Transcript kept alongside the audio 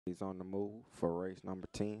He's on the move for race number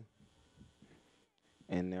 10.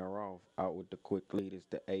 And they're off. Out with the quick lead is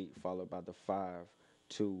the 8, followed by the 5,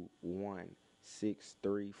 2, 1, 6,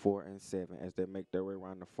 3, 4, and 7. As they make their way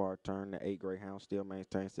around the far turn, the 8 Greyhound still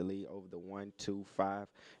maintains the lead over the 1, 2, 5,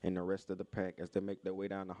 and the rest of the pack. As they make their way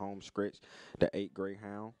down the home stretch, the 8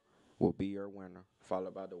 Greyhound will be your winner,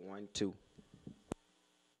 followed by the 1, 2.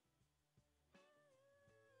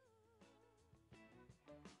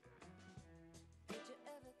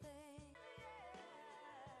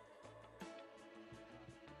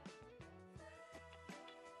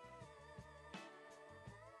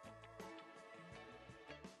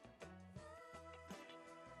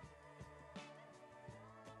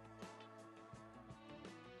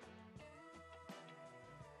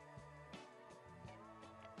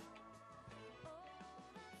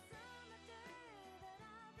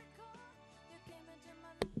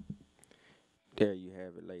 There you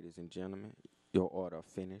have it, ladies and gentlemen. Your order of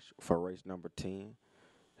finish for race number 10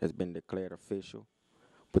 has been declared official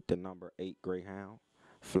with the number 8 Greyhound,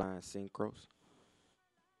 Flying Synchros,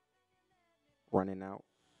 running out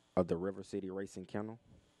of the River City Racing Kennel.